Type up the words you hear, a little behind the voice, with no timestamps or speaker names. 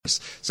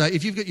works. So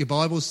if you've got your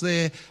Bibles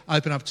there,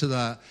 open up to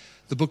the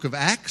book of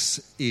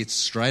Acts. It's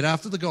straight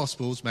after the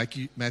Gospels,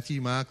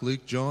 Matthew, Mark,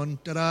 Luke, John,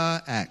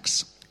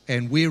 Acts.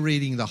 And we're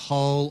reading the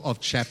whole of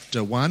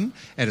chapter 1,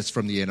 and it's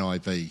from the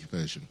NIV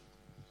version.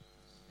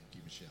 Thank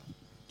you,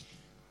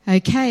 Michelle.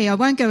 Okay, I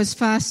won't go as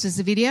fast as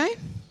the video.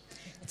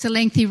 It's a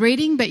lengthy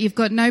reading, but you've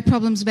got no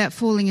problems about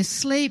falling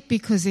asleep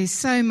because there's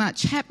so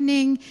much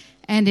happening,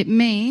 and it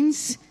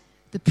means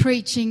the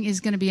preaching is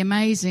going to be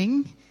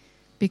amazing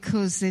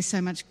because there's so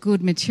much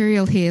good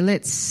material here.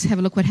 Let's have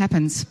a look what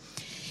happens.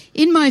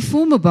 In my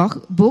former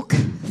book,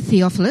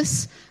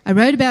 Theophilus, I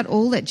wrote about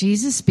all that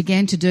Jesus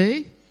began to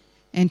do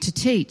and to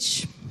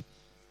teach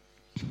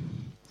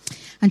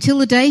until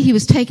the day he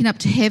was taken up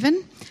to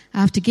heaven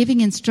after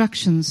giving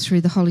instructions through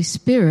the Holy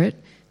Spirit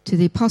to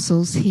the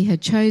apostles he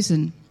had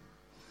chosen.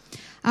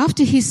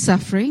 After his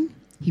suffering,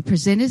 he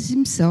presented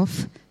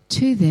himself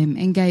to them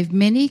and gave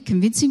many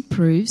convincing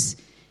proofs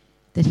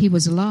that he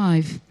was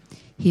alive.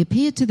 He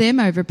appeared to them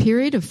over a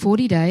period of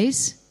 40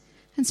 days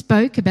and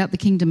spoke about the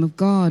kingdom of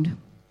God.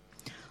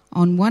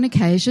 On one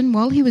occasion,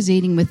 while he was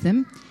eating with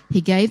them, he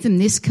gave them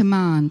this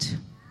command: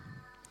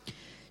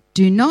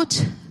 "Do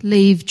not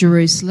leave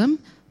Jerusalem,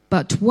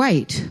 but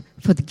wait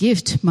for the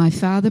gift my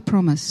Father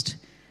promised,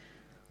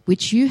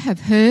 which you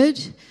have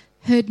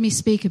heard me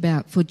speak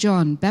about. For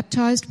John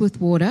baptized with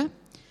water,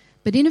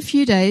 but in a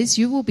few days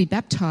you will be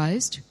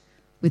baptized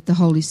with the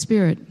Holy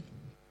Spirit."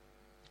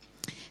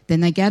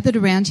 Then they gathered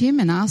around him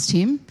and asked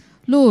him,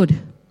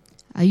 "Lord,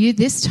 are you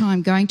this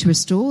time going to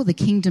restore the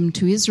kingdom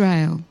to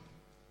Israel?"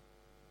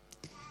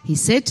 He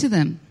said to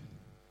them,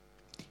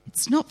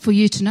 "It's not for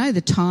you to know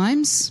the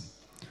times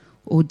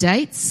or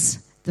dates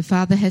the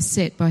Father has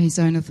set by his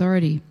own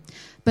authority,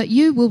 but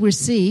you will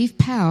receive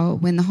power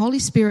when the Holy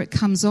Spirit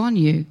comes on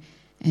you,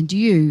 and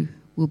you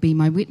will be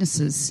my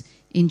witnesses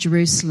in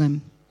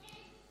Jerusalem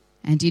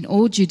and in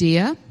all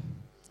Judea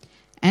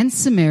and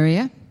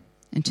Samaria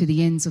and to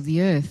the ends of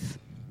the earth."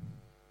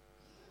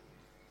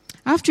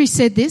 After he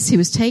said this, he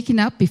was taken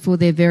up before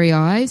their very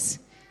eyes,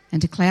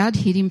 and a cloud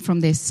hid him from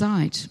their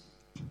sight.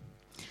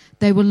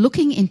 They were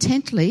looking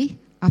intently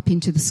up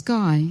into the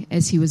sky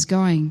as he was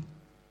going,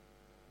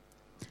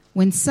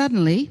 when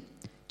suddenly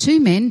 2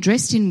 men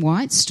dressed in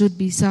white stood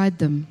beside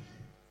them.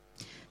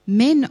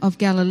 "Men of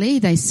Galilee,"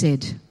 they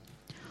said,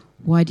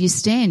 "why do you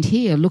stand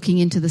here looking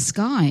into the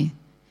sky?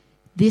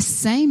 This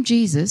same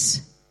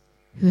Jesus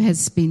who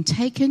has been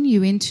taken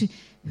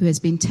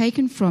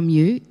from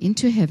you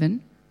into heaven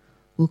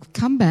will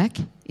come back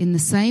in the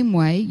same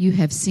way you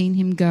have seen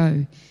him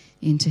go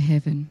into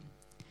heaven."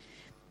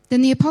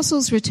 Then the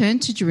apostles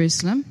returned to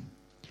Jerusalem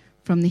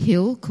from the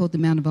hill called the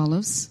Mount of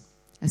Olives,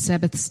 a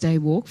Sabbath day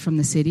walk from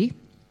the city.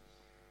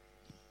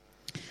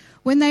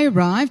 When they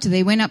arrived,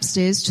 they went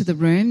upstairs to the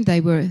room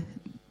they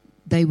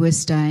were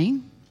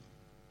staying.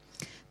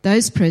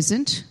 Those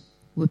present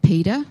were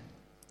Peter,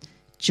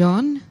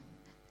 John,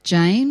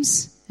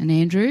 James and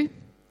Andrew,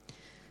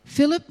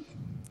 Philip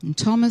and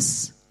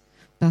Thomas,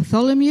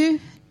 Bartholomew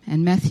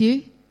and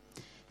Matthew,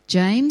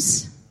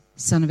 James,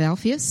 son of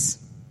Alphaeus,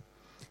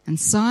 and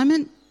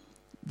Simon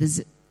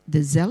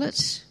the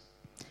Zealot,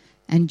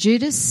 and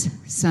Judas,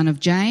 son of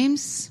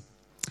James.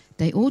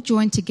 They all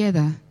joined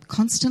together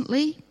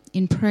constantly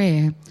in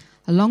prayer,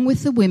 along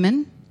with the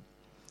women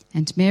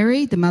and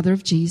Mary, the mother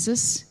of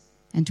Jesus,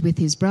 and with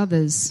his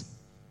brothers.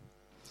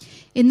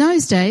 In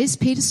those days,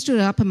 Peter stood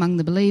up among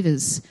the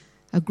believers,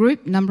 a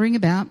group numbering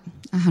about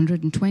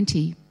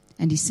 120,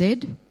 and he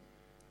said,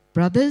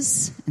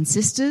 "Brothers and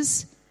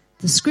sisters,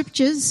 the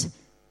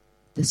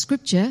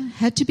scripture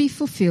had to be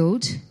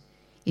fulfilled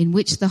in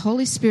which the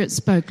Holy Spirit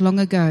spoke long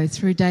ago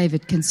through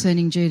David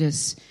concerning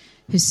Judas,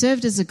 who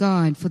served as a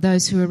guide for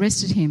those who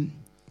arrested him.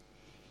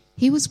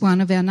 He was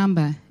one of our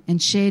number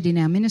and shared in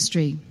our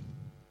ministry.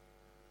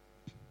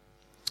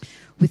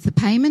 With the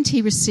payment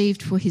he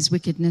received for his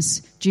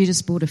wickedness,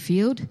 Judas bought a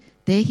field.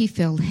 There he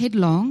fell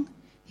headlong,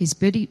 his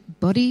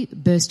body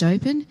burst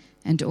open,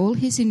 and all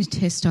his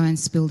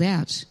intestines spilled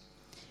out.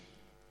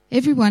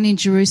 Everyone in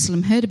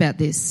Jerusalem heard about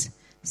this,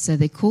 so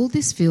they called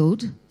this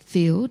field,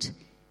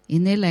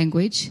 in their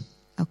language,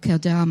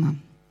 Al-Keldama,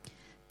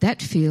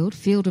 that field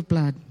of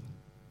blood.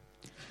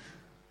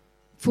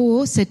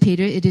 For, said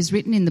Peter, it is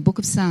written in the book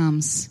of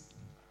Psalms,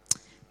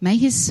 may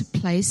his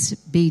place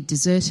be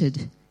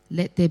deserted,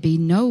 let there be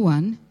no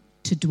one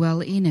to dwell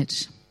in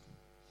it.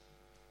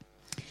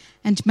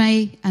 And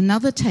may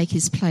another take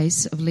his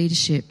place of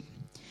leadership.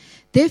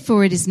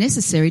 Therefore it is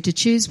necessary to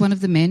choose one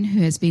of the men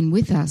who has been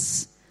with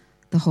us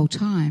the whole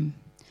time.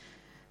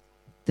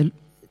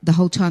 The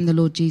whole time the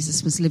Lord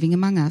Jesus was living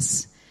among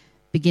us,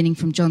 beginning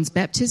from John's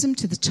baptism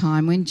to the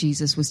time when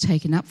Jesus was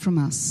taken up from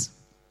us.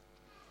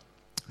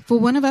 For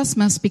one of us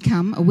must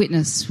become a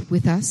witness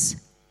with us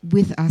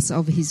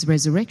of his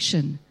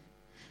resurrection.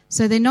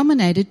 So they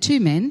nominated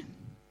 2 men,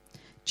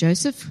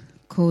 Joseph,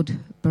 called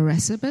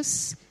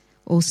Barabbas,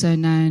 also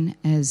known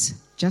as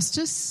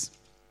Justus,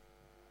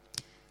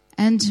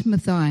 and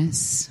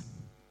Matthias.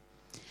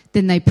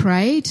 Then they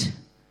prayed,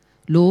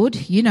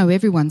 Lord, you know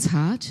everyone's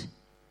heart.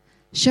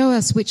 Show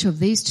us which of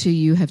these two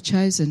you have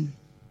chosen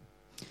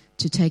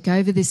to take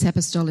over this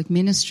apostolic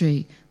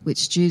ministry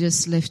which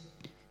Judas left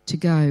to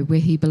go where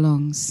he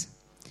belongs."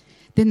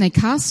 Then they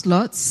cast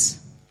lots,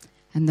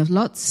 and the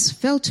lots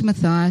fell to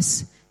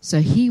Matthias,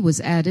 so he was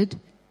added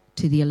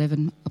to the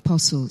 11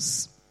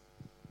 apostles.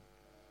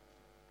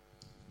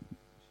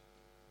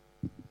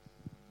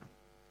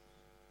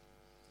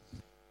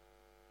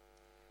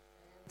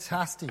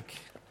 Fantastic.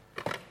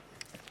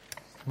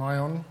 Am I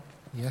on?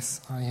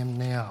 Yes, I am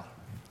now.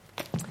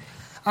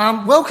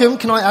 Welcome.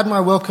 Can I add my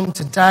welcome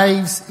to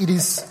Dave's? It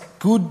is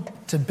good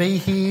to be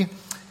here.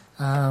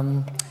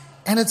 And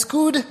it's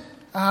good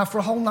for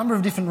a whole number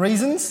of different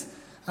reasons.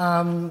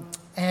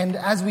 And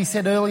as we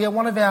said earlier,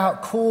 one of our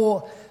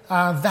core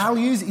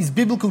values is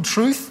biblical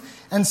truth.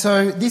 And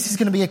so this is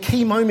going to be a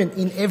key moment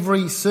in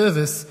every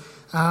service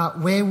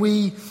where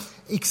we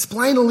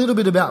explain a little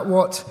bit about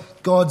what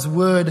God's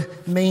word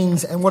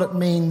means and what it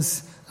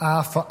means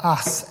for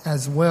us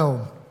as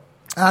well.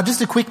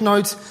 Just a quick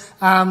note,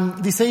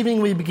 this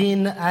evening we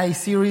begin a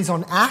series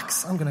on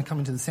Acts. I'm going to come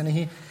into the centre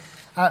here.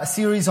 A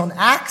series on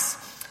Acts.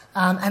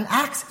 And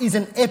Acts is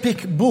an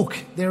epic book.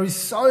 There is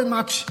so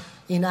much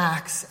in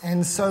Acts,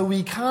 and so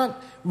we can't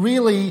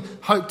really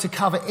hope to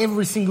cover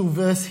every single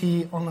verse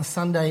here on a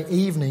Sunday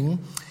evening.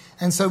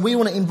 And so we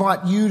want to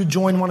invite you to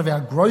join one of our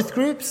growth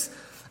groups.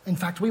 In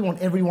fact, we want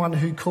everyone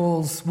who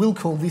will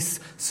call this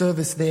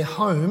service their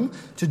home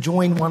to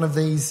join one of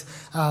these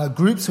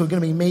groups who are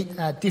going to meet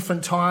at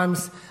different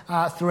times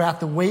throughout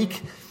the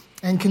week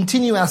and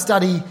continue our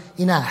study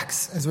in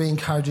Acts as we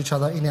encourage each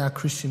other in our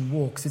Christian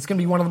walks. It's going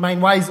to be one of the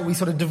main ways that we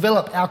sort of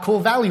develop our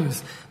core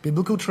values: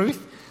 biblical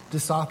truth,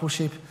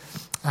 discipleship,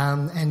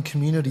 and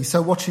community.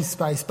 So watch this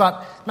space.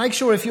 But make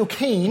sure, if you're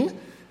keen,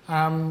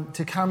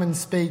 to come and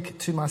speak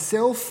to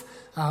myself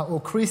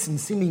or Chris and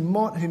Cindy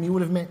Mott, whom you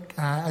would have met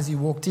as you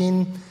walked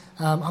in.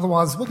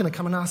 Otherwise, we're going to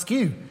come and ask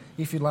you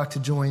if you'd like to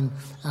join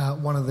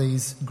one of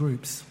these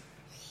groups.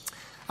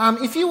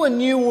 If you are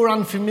new or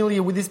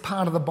unfamiliar with this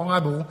part of the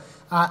Bible,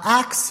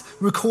 Acts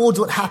records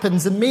what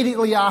happens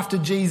immediately after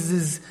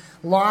Jesus'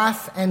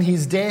 life and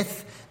his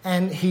death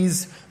and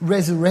his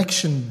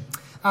resurrection.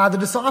 The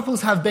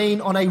disciples have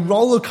been on a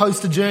roller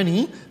coaster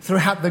journey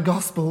throughout the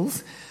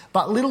Gospels,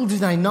 but little do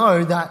they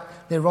know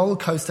that their roller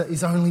coaster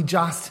is only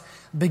just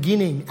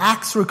beginning.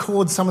 Acts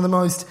records some of the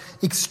most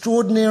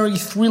extraordinary,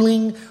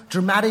 thrilling,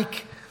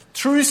 dramatic,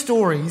 true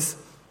stories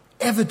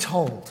ever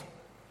told.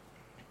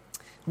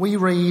 We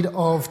read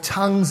of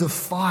tongues of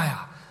fire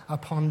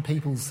upon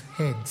people's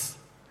heads.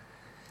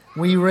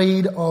 We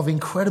read of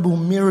incredible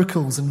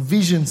miracles and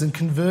visions and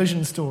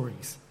conversion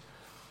stories.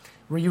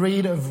 We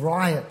read of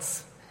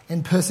riots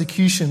and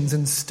persecutions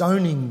and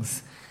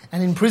stonings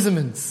and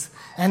imprisonments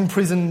and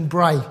prison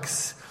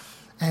breaks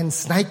and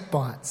snake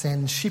bites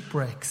and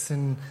shipwrecks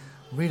and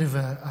read of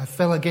a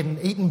fella getting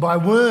eaten by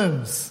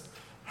worms.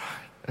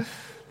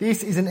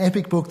 This is an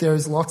epic book. There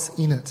is lots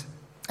in it.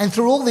 And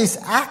through all this,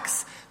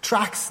 Acts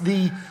tracks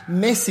the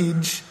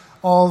message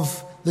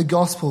of the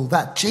gospel,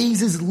 that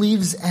Jesus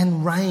lives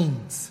and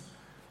reigns,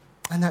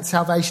 and that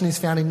salvation is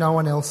found in no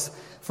one else,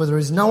 for there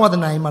is no other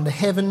name under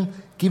heaven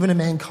given to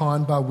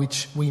mankind by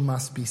which we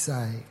must be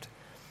saved.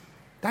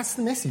 That's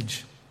the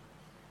message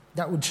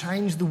that would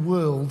change the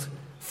world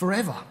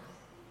forever.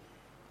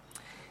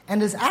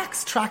 And as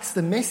Acts tracks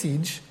the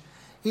message,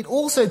 it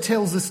also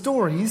tells the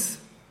stories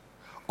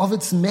of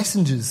its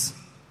messengers,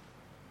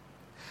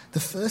 the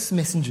first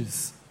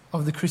messengers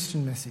of the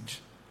Christian message,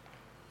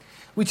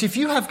 which, if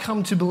you have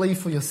come to believe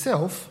for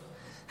yourself,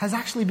 has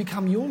actually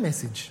become your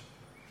message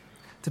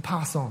to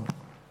pass on.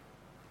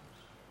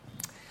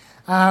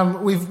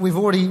 We've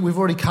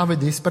already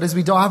covered this, but as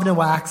we dive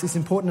into Acts, it's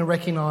important to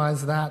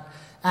recognise that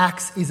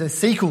Acts is a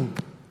sequel,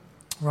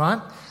 right?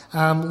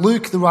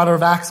 Luke, the writer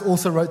of Acts,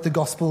 also wrote the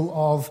Gospel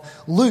of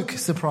Luke,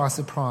 surprise,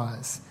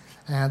 surprise.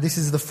 This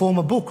is the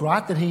former book,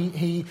 right, that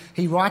he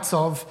writes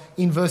of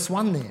in verse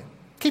 1 there.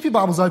 Keep your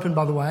Bibles open,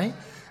 by the way,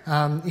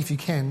 if you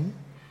can.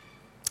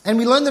 And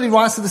we learn that he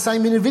writes to the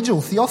same individual,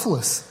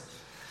 Theophilus.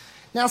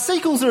 Now,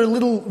 sequels are a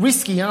little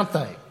risky, aren't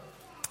they?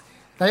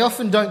 They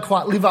often don't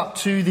quite live up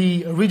to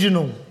the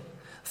original.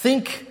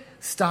 Think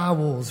Star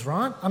Wars,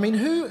 right? I mean,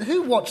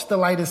 who watched the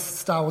latest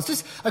Star Wars?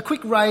 Just a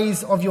quick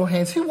raise of your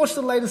hands. Who watched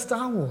the latest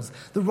Star Wars?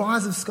 The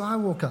Rise of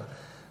Skywalker.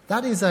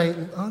 That is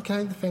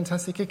okay,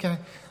 fantastic, okay.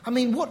 I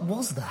mean, what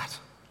was that?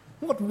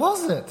 What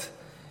was it?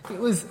 It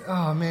was,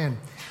 oh man.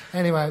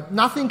 Anyway,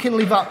 nothing can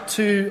live up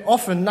to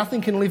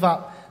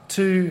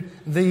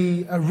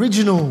the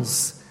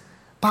originals.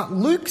 But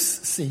Luke's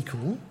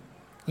sequel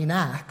in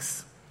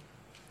Acts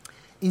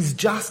is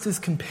just as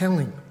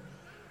compelling.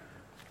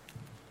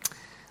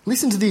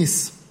 Listen to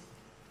this.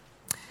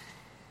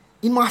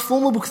 In my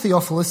former book,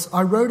 Theophilus,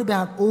 I wrote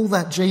about all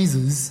that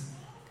Jesus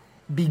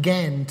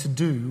began to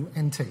do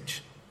and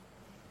teach.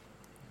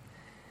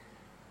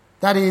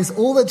 That is,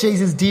 all that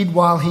Jesus did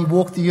while he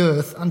walked the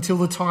earth until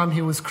the time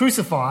he was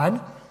crucified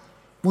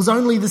was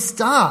only the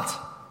start.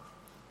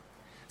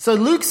 So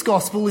Luke's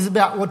gospel is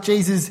about what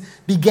Jesus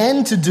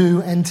began to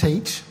do and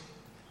teach.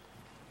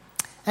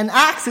 And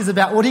Acts is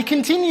about what he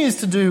continues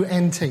to do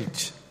and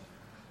teach.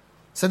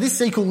 So this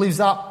sequel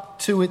lives up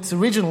to its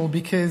original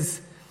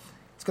because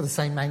it's got the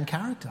same main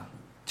character.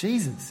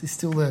 Jesus is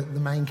still the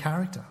main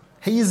character.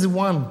 He is the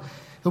one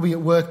who'll be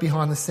at work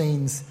behind the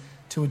scenes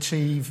to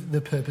achieve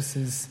the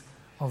purposes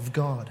of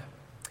God.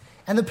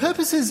 And the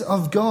purposes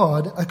of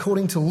God,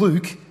 according to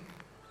Luke,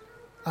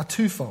 are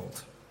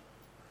twofold.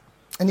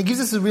 And he gives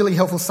us a really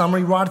helpful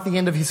summary right at the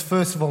end of his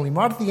first volume.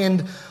 Right at the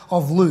end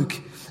of Luke,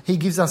 he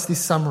gives us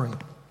this summary.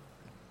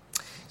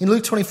 In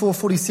Luke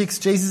 24:46,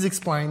 Jesus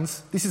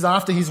explains, this is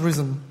after he's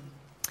risen,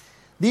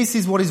 "This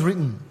is what is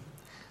written.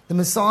 The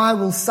Messiah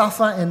will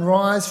suffer and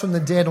rise from the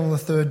dead on the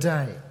third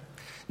day."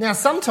 Now,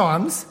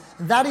 sometimes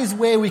that is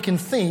where we can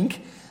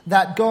think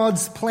that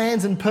God's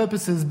plans and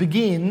purposes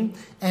begin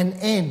and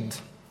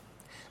end.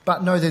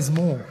 But no, there's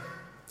more.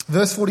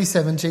 Verse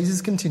 47, Jesus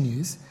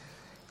continues,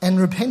 "And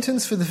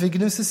repentance for the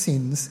forgiveness of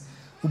sins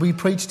will be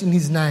preached in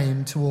his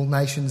name to all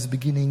nations,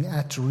 beginning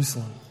at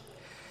Jerusalem."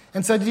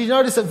 And so did you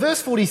notice that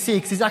verse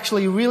 46 is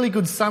actually a really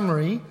good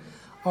summary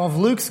of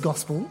Luke's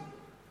gospel,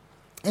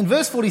 and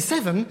verse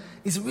 47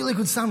 is a really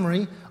good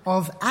summary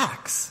of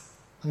Acts,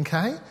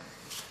 okay?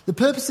 The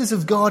purposes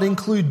of God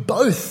include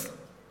both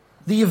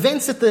the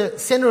events at the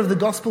centre of the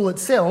gospel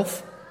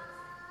itself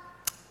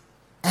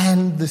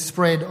and the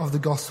spread of the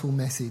gospel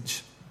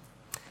message.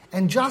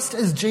 And just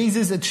as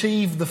Jesus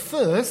achieved the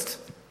first,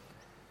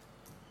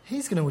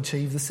 he's going to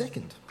achieve the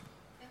second.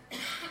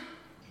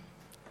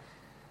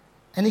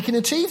 And he can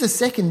achieve the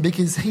second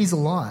because he's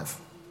alive.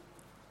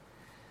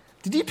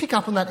 Did you pick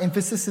up on that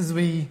emphasis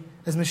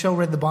as Michelle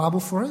read the Bible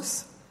for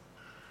us?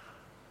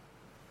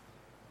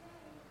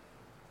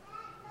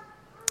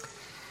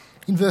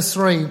 In verse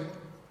 3,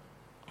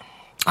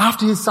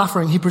 "After his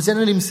suffering, he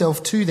presented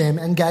himself to them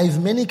and gave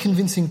many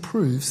convincing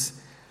proofs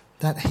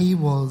that he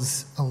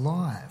was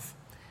alive."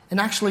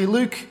 And actually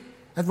Luke,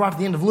 right at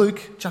the end of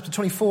Luke, chapter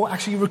 24,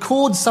 actually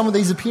records some of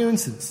these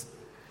appearances.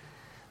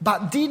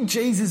 But did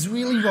Jesus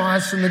really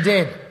rise from the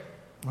dead?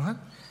 Right?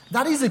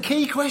 That is a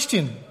key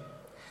question.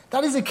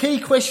 That is a key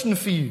question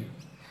for you.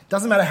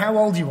 Doesn't matter how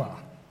old you are.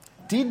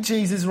 Did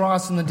Jesus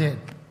rise from the dead?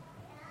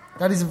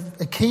 That is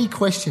a key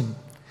question,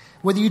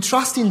 whether you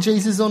trust in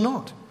Jesus or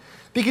not.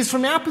 Because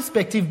from our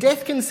perspective,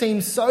 death can seem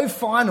so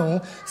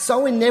final,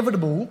 so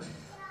inevitable,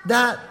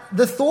 that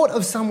the thought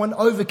of someone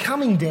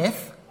overcoming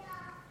death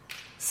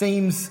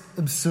seems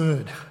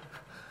absurd.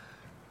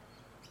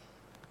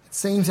 It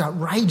seems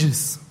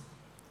outrageous.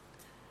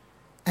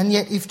 And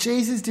yet, if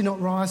Jesus did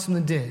not rise from the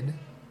dead,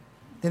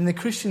 then the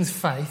Christian's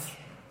faith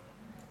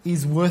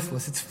is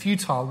worthless. It's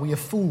futile. We are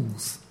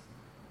fools.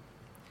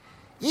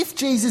 If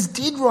Jesus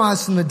did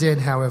rise from the dead,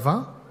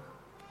 however,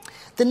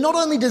 then not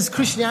only does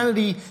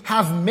Christianity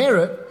have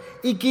merit,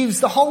 it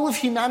gives the whole of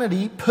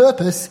humanity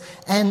purpose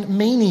and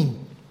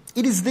meaning.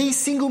 It is the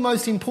single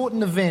most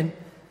important event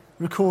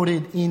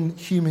recorded in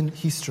human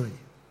history,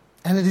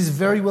 and it is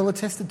very well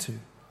attested to.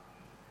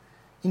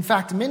 In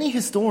fact, many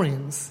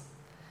historians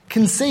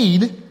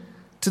concede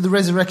to the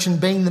resurrection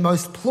being the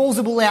most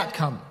plausible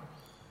outcome,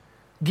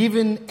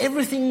 given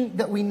everything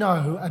that we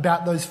know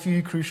about those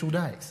few crucial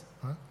days.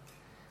 Right?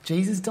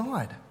 Jesus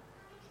died.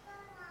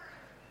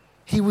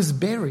 He was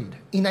buried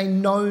in a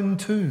known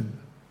tomb.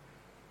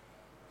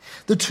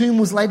 The tomb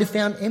was later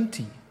found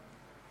empty.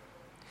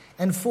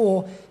 And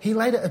 4, he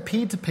later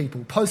appeared to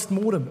people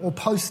post-mortem or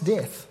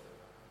post-death.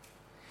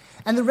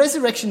 And the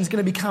resurrection is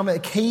going to become a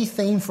key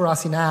theme for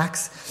us in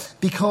Acts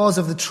because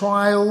of the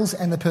trials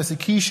and the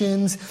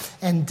persecutions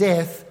and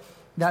death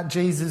that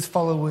Jesus'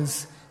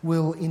 followers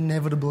will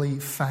inevitably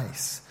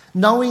face.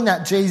 Knowing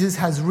that Jesus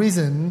has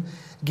risen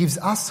gives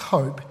us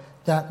hope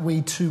that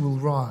we too will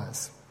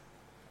rise.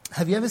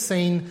 Have you ever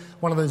seen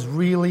one of those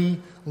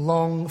really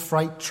long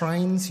freight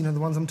trains, you know,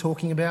 the ones I'm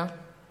talking about?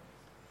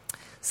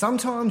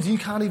 Sometimes you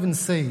can't even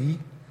see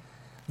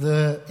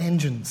the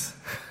engines,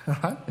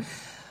 right?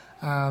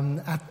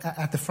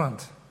 At the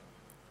front,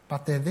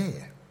 but they're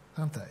there,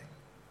 aren't they?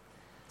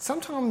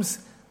 Sometimes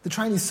the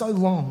train is so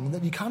long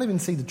that you can't even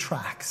see the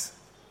tracks,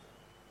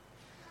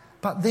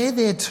 but they're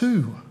there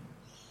too.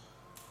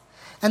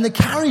 And the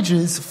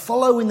carriages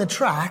follow in the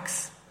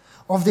tracks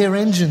of their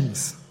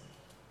engines.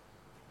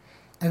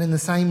 And in the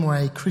same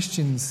way,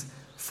 Christians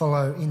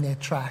follow in their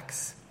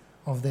tracks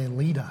of their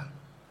leader,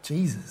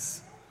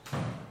 Jesus.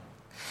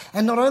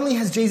 And not only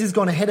has Jesus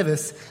gone ahead of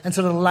us and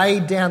sort of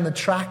laid down the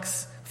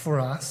tracks for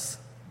us,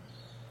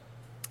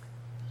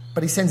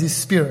 but he sends his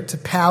Spirit to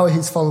power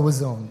his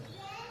followers on,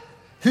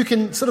 who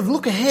can sort of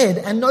look ahead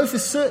and know for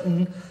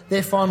certain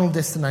their final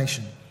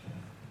destination.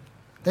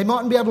 They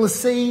mightn't be able to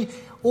see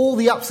all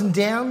the ups and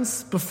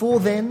downs before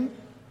then,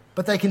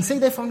 but they can see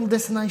their final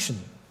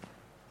destination.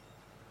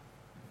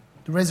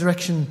 The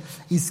resurrection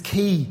is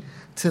key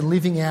to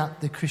living out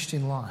the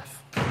Christian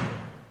life.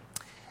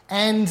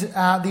 And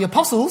the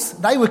apostles,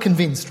 they were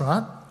convinced,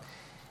 right?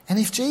 And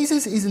if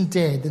Jesus isn't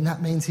dead, then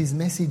that means his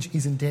message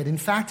isn't dead. In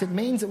fact, it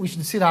means that we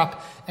should sit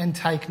up and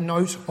take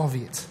note of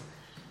it.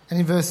 And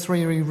in verse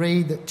 3 we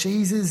read that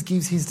Jesus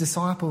gives his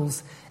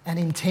disciples an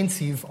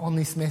intensive on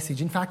this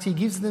message. In fact, he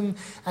gives them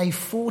a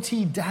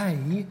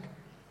 40-day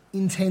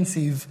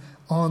intensive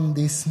on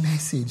this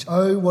message.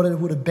 Oh, what it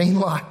would have been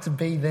like to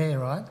be there,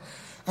 right?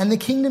 And the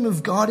kingdom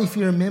of God, if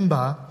you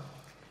remember,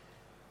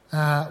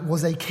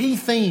 was a key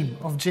theme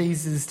of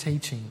Jesus'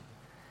 teaching.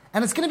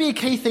 And it's going to be a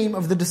key theme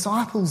of the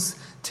disciples'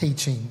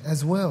 teaching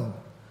as well.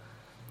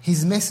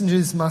 His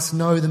messengers must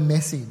know the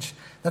message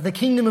that the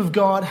kingdom of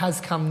God has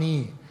come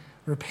near.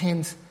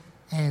 Repent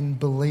and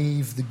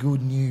believe the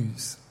good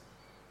news.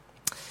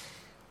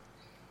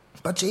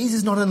 But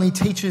Jesus not only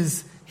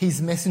teaches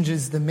his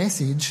messengers the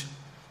message,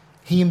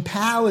 he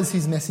empowers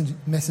his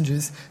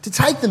messengers to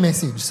take the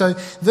message. So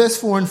verse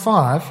 4 and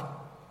 5,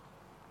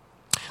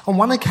 on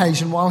one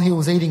occasion while he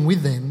was eating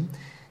with them,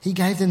 he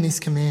gave them this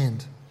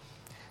command: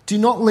 "Do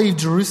not leave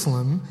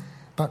Jerusalem,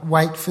 but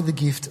wait for the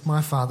gift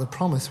my Father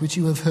promised, which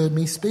you have heard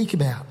me speak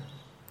about.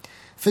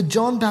 For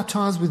John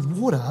baptized with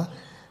water,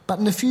 but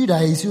in a few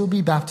days you will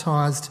be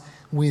baptized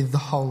with the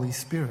Holy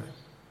Spirit."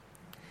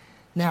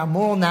 Now,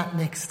 more on that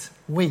next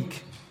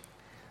week.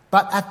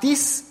 But at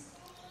this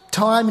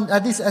time,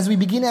 as we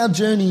begin our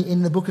journey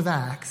in the book of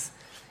Acts,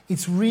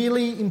 it's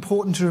really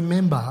important to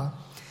remember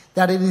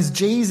that it is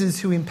Jesus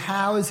who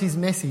empowers his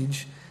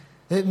messengers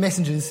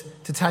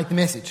to take the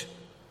message.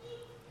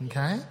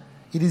 Okay?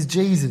 It is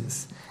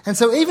Jesus. And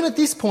so even at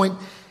this point,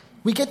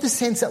 we get the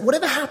sense that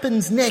whatever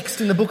happens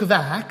next in the book of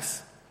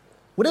Acts,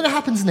 whatever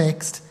happens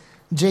next,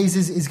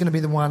 Jesus is going to be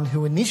the one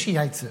who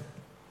initiates it,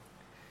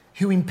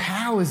 who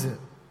empowers it.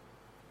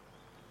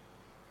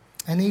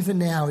 And even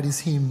now it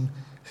is him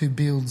who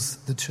builds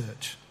the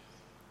church.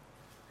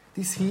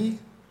 This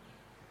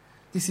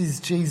is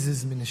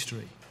Jesus'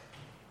 ministry.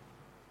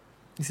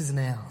 This isn't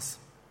ours.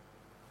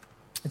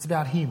 It's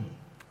about him.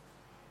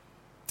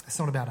 It's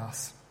not about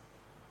us.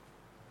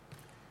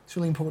 It's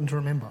really important to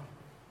remember.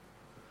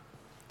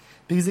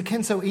 Because it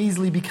can so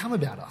easily become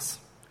about us.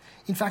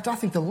 In fact, I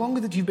think the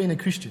longer that you've been a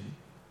Christian,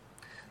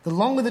 the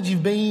longer that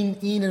you've been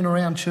in and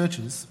around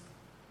churches,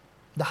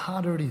 the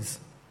harder it is.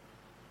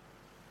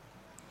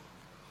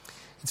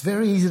 It's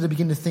very easy to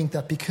begin to think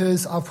that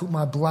because I've put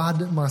my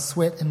blood, my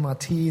sweat and my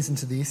tears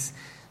into this,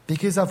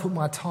 because I've put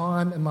my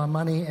time and my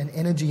money and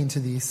energy into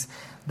this,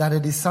 that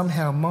it is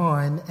somehow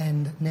mine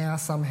and now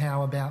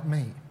somehow about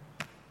me.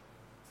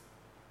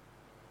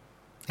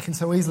 It can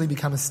so easily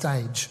become a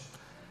stage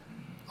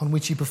on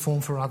which you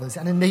perform for others,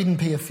 and it needn't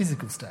be a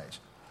physical stage.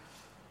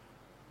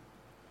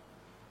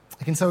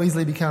 It can so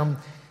easily become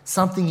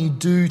something you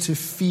do to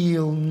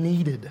feel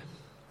needed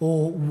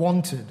or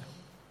wanted.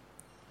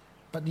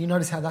 But do you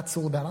notice how that's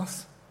all about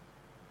us?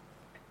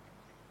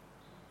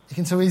 It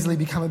can so easily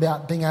become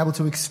about being able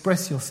to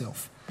express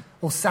yourself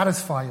or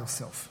satisfy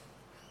yourself.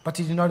 But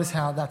did you notice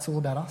how that's all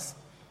about us?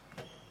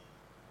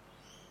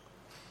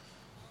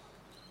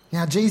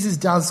 Now, Jesus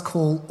does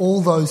call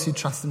all those who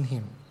trust in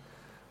him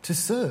to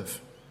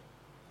serve,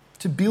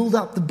 to build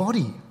up the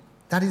body.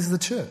 That is the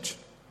church,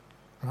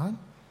 right?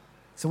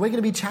 So we're going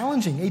to be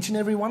challenging each and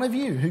every one of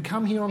you who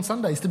come here on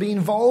Sundays to be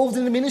involved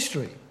in the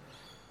ministry.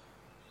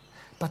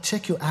 But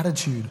check your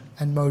attitude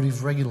and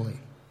motive regularly.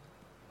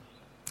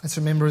 Let's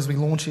remember as we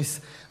launch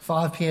this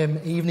 5 p.m.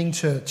 evening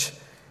church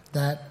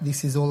that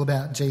this is all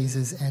about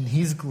Jesus and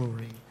his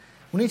glory.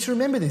 We need to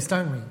remember this,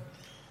 don't we?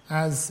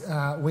 As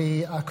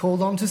we are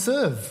called on to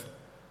serve,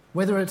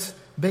 whether it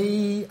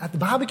be at the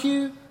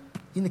barbecue,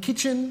 in the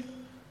kitchen,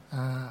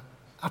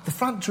 up the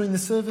front during the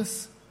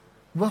service,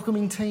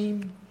 welcoming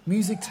team,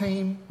 music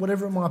team,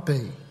 whatever it might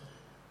be.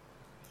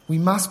 We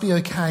must be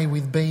okay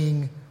with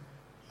being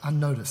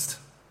unnoticed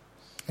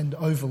and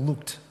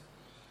overlooked.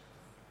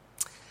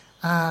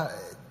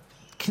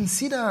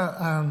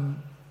 Consider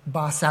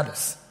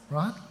Barsabbas,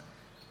 right?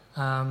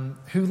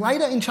 Who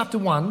later in chapter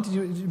 1, do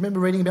you remember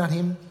reading about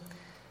him?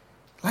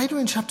 Later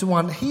in chapter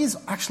 1, he is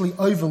actually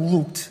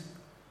overlooked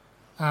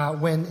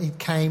when it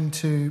came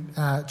to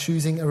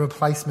choosing a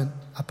replacement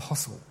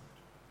apostle.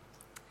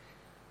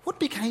 What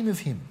became of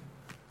him?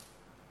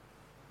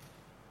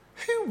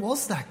 Who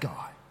was that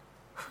guy?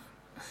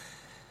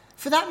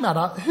 For that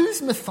matter,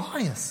 who's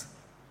Matthias?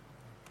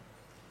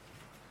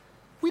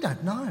 We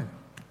don't know.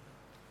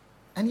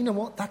 And you know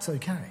what? That's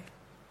okay.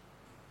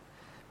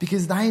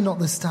 Because they're not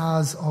the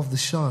stars of the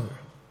show.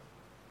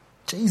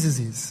 Jesus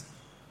is.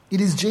 It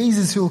is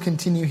Jesus who will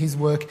continue his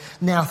work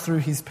now through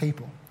his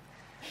people.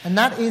 And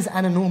that is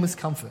an enormous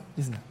comfort,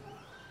 isn't it?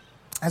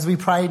 As we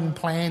prayed and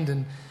planned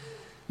and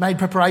made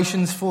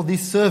preparations for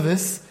this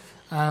service,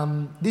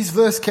 this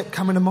verse kept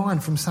coming to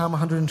mind from Psalm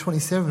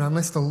 127.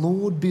 Unless the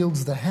Lord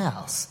builds the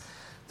house,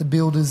 the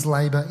builders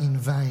labour in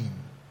vain.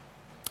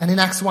 And in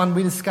Acts 1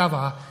 we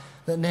discover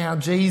that now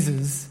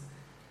Jesus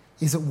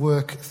is at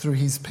work through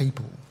his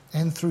people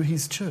and through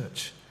his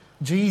church.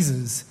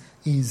 Jesus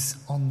is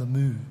on the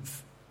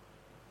move.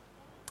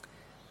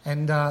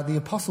 And the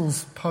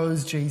apostles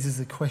posed Jesus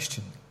a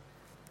question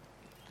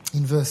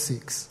in verse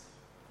 6.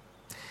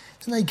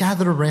 Then they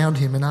gathered around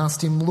him and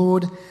asked him,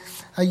 "Lord,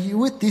 are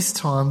you at this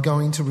time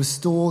going to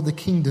restore the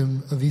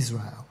kingdom of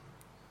Israel?"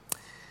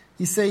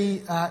 You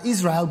see,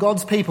 Israel,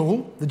 God's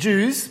people, the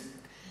Jews,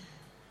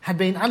 had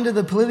been under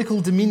the political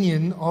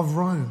dominion of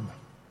Rome.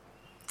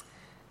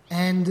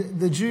 And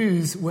the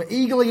Jews were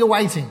eagerly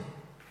awaiting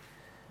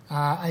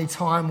a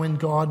time when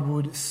God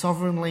would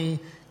sovereignly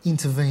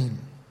intervene.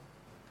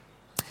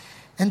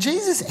 And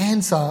Jesus'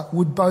 answer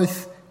would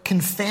both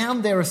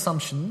confound their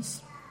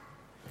assumptions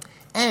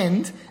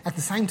and, at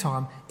the same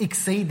time,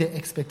 exceed their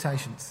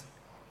expectations.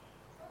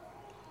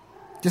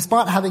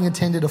 Despite having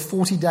attended a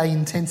 40-day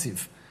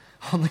intensive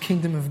on the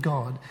kingdom of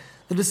God,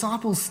 the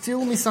disciples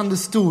still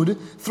misunderstood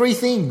three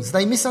things.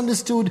 They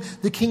misunderstood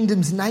the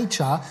kingdom's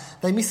nature,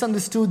 they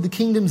misunderstood the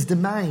kingdom's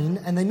domain,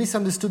 and they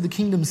misunderstood the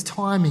kingdom's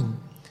timing.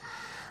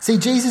 See,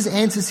 Jesus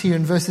answers here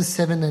in verses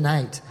 7 and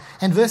 8.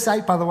 And verse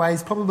 8, by the way,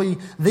 is probably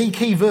the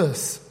key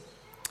verse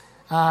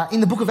in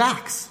the book of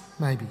Acts,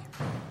 maybe.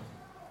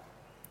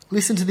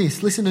 Listen to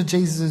this. Listen to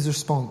Jesus'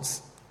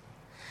 response.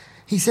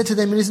 He said to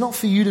them, "It is not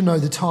for you to know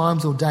the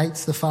times or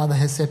dates the Father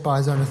has set by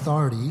his own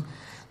authority,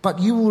 but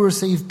you will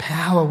receive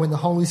power when the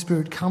Holy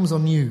Spirit comes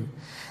on you,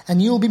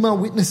 and you will be my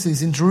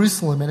witnesses in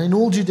Jerusalem and in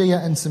all Judea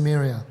and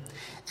Samaria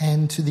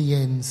and to the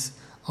ends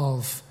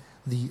of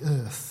the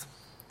earth."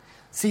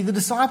 See, the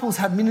disciples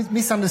had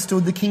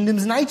misunderstood the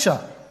kingdom's nature.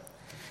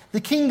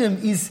 The kingdom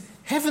is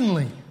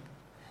heavenly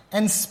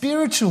and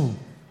spiritual.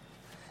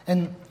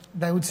 And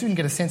they would soon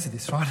get a sense of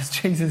this, right, as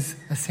Jesus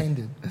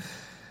ascended.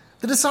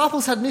 The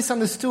disciples had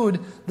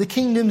misunderstood the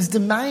kingdom's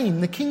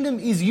domain. The kingdom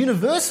is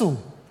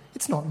universal.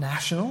 It's not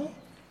national.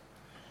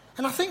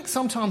 And I think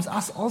sometimes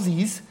us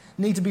Aussies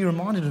need to be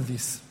reminded of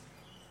this.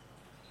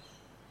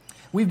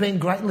 We've been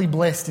greatly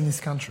blessed in this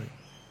country.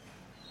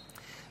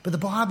 But the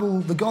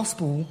Bible, the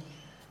gospel,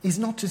 is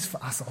not just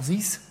for us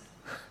Aussies.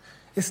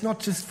 It's not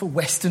just for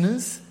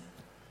Westerners.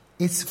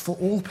 It's for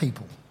all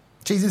people.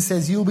 Jesus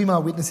says, "You'll be my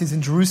witnesses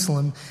in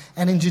Jerusalem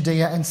and in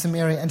Judea and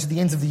Samaria and to the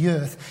ends of the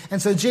earth."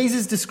 And so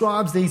Jesus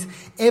describes these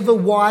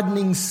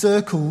ever-widening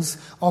circles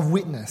of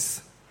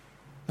witness.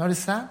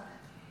 Notice that?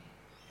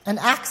 And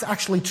Acts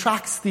actually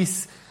tracks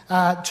this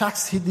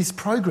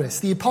progress.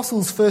 The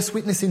apostles first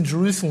witness in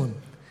Jerusalem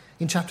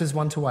in chapters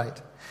 1 to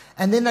 8.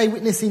 And then they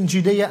witness in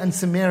Judea and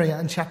Samaria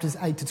in chapters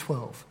 8 to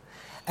 12.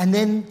 And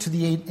then to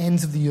the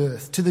ends of the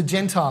earth, to the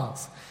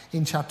Gentiles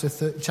in chapters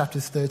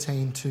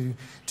 13 to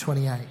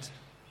 28.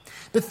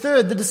 But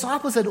third, the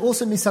disciples had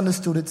also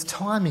misunderstood its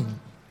timing.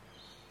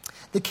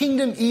 The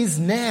kingdom is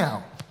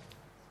now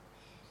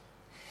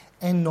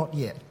and not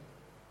yet.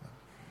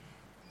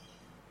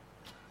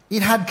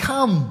 It had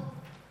come,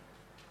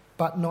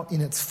 but not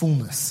in its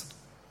fullness.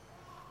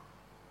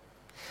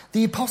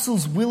 The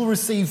apostles will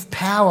receive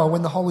power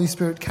when the Holy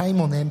Spirit came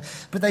on them,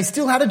 but they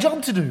still had a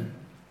job to do.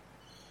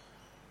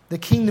 The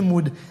kingdom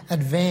would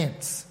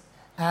advance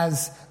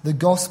as the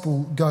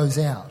gospel goes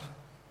out.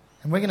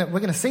 And we're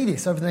going to see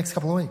this over the next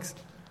couple of weeks.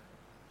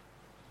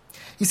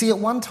 You see, at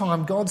one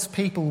time, God's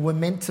people were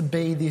meant to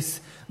be this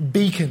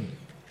beacon,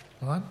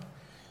 right?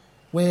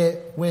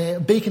 Where a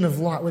beacon of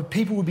light, where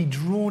people would be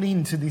drawn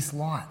into this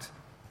light.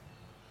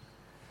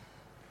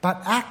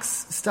 But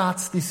Acts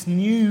starts this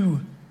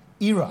new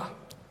era,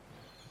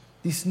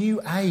 this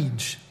new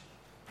age,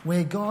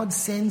 where God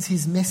sends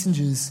his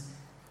messengers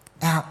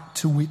out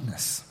to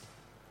witness.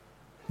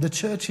 The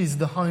church is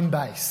the home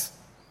base.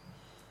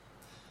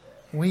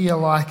 We are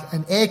like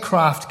an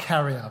aircraft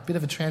carrier, a bit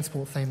of a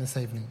transport theme this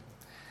evening.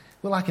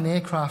 We're like an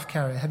aircraft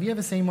carrier. Have you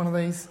ever seen one of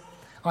these?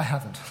 I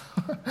haven't.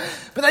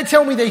 But they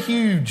tell me they're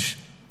huge.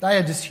 They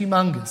are just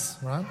humongous,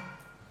 right?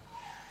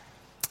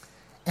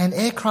 And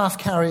aircraft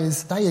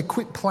carriers, they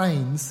equip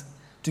planes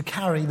to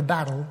carry the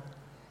battle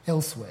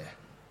elsewhere.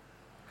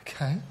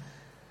 Okay?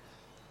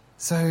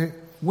 So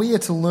we are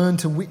to learn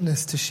to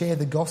witness, to share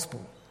the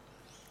gospel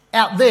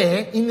out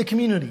there in the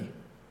community,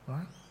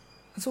 right?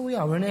 That's all we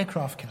are. We're an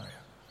aircraft carrier.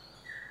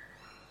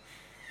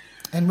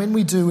 And when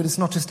we do it, it's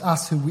not just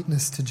us who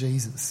witness to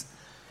Jesus.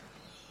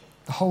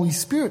 The Holy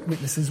Spirit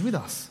witnesses with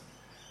us.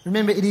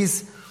 Remember, it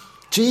is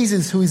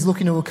Jesus who is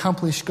looking to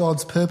accomplish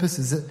God's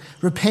purposes, that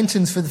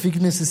repentance for the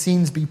forgiveness of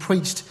sins be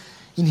preached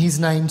in his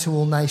name to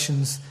all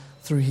nations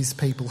through his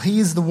people. He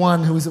is the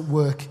one who is at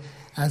work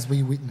as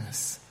we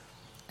witness.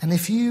 And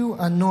if you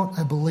are not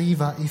a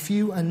believer, if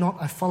you are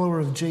not a follower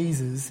of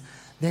Jesus,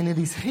 then it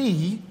is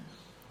he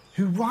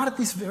who right at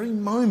this very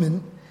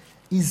moment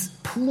is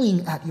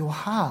pulling at your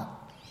heart.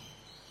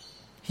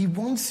 He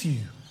wants you.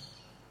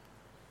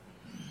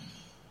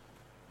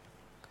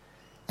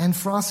 And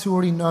for us who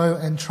already know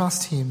and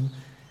trust him,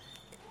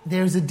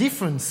 there is a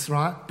difference,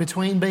 right,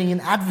 between being an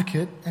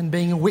advocate and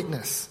being a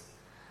witness.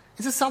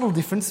 It's a subtle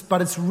difference,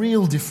 but it's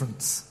real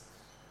difference.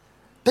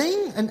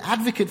 Being an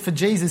advocate for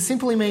Jesus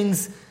simply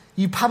means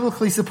you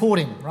publicly support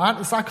him, right?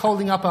 It's like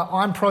holding up a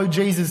 "I'm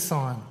pro-Jesus"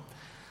 sign.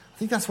 I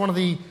think that's one of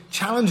the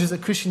challenges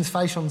that Christians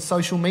face on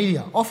social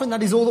media. Often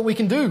that is all that we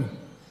can do.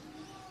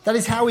 That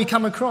is how we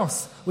come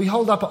across. We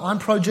hold up a "I'm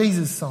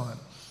pro-Jesus" sign.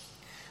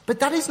 But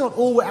that is not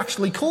all we're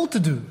actually called to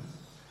do.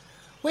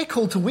 We're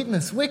called to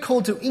witness. We're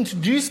called to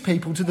introduce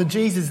people to the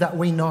Jesus that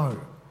we know.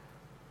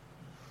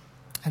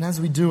 And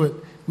as we do it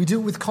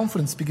with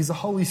confidence because the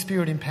Holy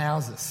Spirit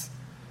empowers us.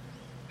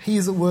 He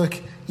is at work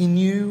in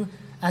you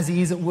as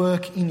he is at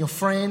work in your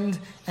friend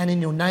and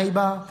in your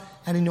neighbour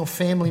and in your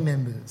family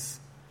members.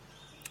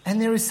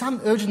 And there is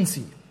some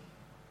urgency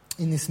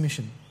in this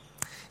mission.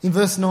 In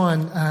verse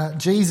 9,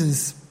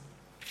 Jesus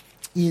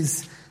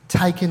is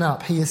taken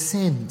up. He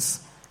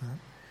ascends.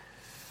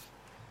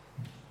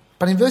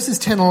 But in verses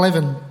 10 and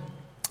 11,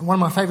 one of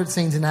my favourite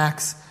scenes in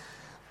Acts,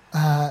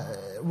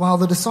 while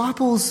the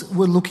disciples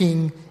were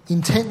looking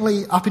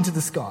intently up into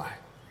the sky,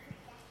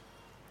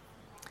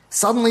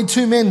 suddenly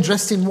 2 men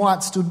dressed in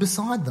white stood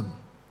beside them.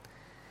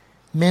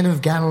 Men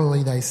of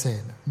Galilee, they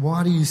said,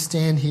 why do you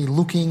stand here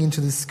looking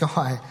into the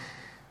sky?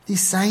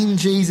 This same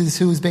Jesus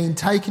who has been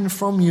taken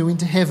from you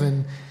into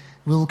heaven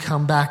will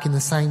come back in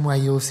the same way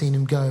you have seen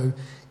him go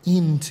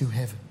into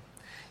heaven.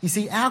 You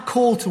see, our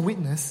call to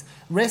witness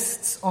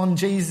rests on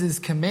Jesus'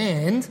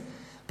 command,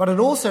 but it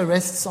also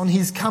rests on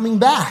his coming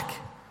back.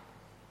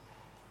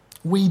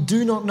 We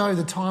do not know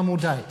the time or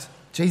date.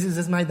 Jesus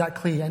has made that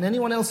clear. And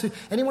anyone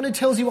who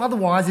tells you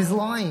otherwise is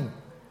lying.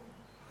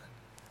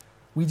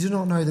 We do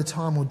not know the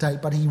time or date,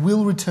 but he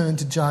will return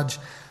to judge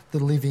the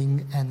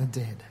living and the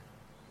dead.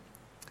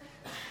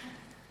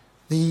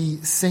 The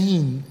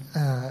scene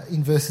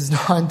in verses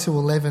 9 to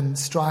 11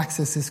 strikes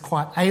us as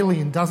quite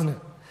alien, doesn't it?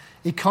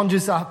 It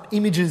conjures up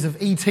images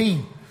of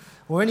E.T.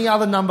 or any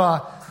other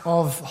number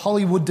of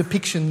Hollywood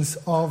depictions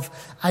of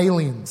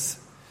aliens.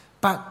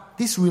 But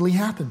this really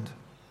happened.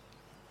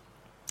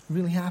 It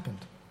really happened.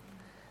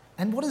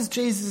 And what does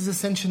Jesus'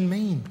 ascension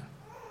mean?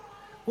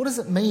 What does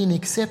it mean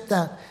except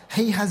that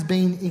he has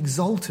been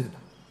exalted?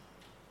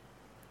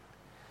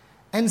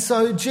 And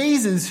so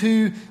Jesus,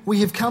 who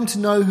we have come to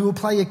know who will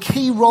play a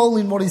key role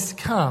in what is to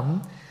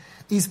come,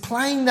 is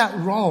playing that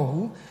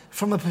role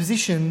from a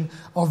position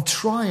of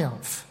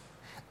triumph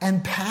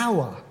and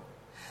power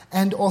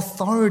and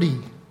authority.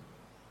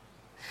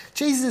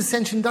 Jesus'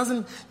 ascension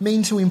doesn't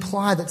mean to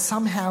imply that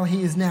somehow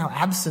he is now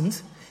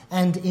absent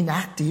and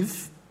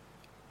inactive.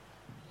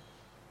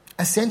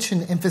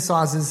 Ascension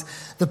emphasises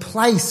the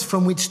place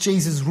from which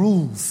Jesus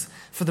rules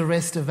for the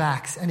rest of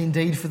Acts and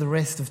indeed for the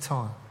rest of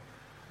time.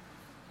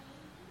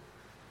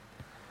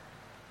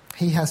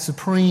 He has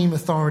supreme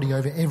authority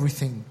over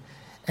everything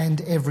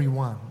and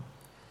everyone.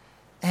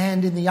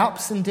 And in the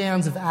ups and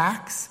downs of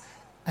Acts,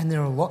 and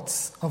there are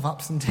lots of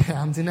ups and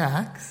downs in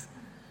Acts,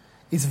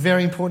 it's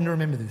very important to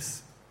remember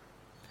this.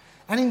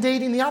 And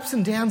indeed, in the ups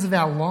and downs of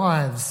our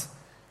lives,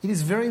 it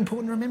is very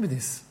important to remember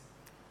this.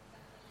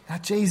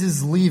 That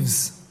Jesus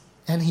lives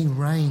and he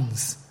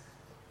reigns.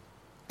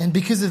 And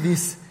because of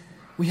this,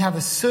 we have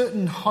a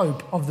certain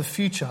hope of the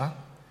future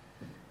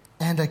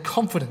and a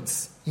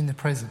confidence in the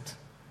present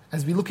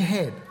as we look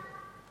ahead.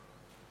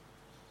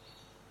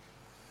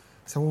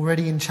 So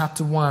already in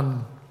chapter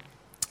 1,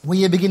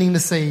 we are beginning to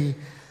see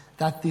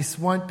that this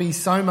won't be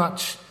so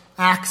much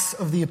Acts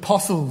of the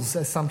Apostles,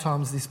 as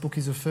sometimes this book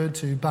is referred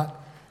to, but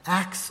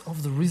Acts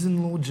of the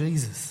risen Lord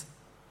Jesus.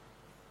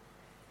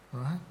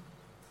 All right?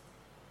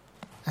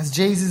 As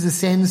Jesus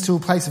ascends to a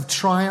place of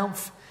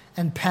triumph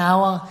and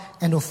power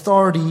and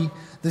authority,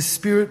 the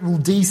Spirit will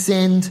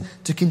descend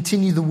to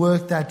continue the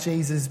work that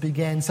Jesus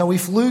began. So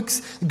if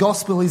Luke's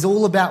gospel is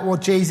all about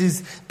what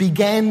Jesus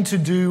began to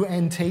do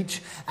and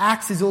teach,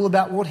 Acts is all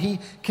about what he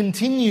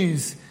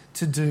continues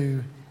to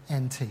do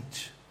and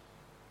teach.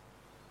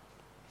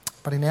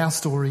 But in our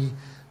story,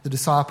 the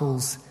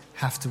disciples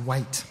have to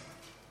wait.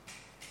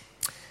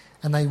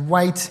 And they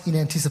wait in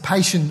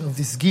anticipation of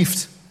this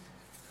gift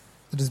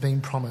that has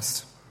been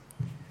promised,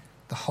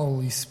 the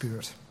Holy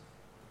Spirit.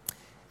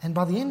 And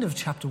by the end of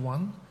chapter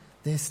 1,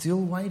 they're still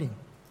waiting.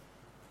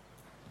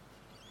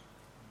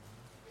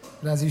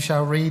 But as you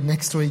shall read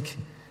next week,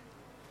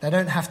 they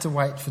don't have to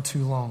wait for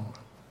too long.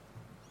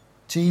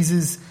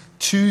 Jesus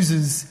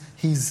chooses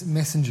his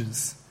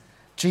messengers.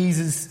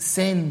 Jesus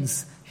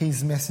sends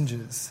his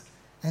messengers.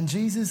 And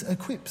Jesus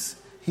equips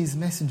his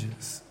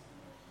messengers.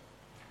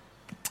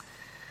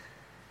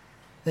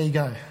 There you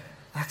go.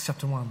 Acts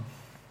chapter 1.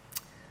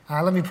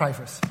 Let me pray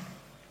for us.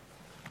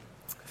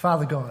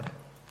 Father God,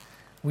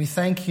 we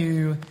thank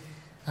you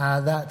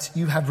that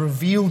you have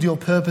revealed your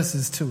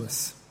purposes to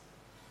us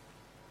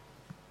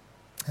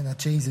and that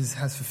Jesus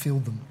has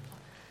fulfilled them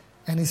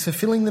and is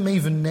fulfilling them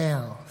even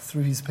now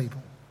through his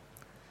people.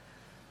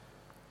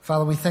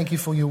 Father, we thank you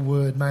for your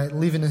word. May it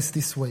live in us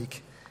this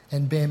week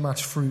and bear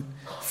much fruit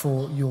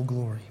for your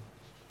glory.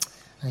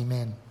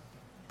 Amen.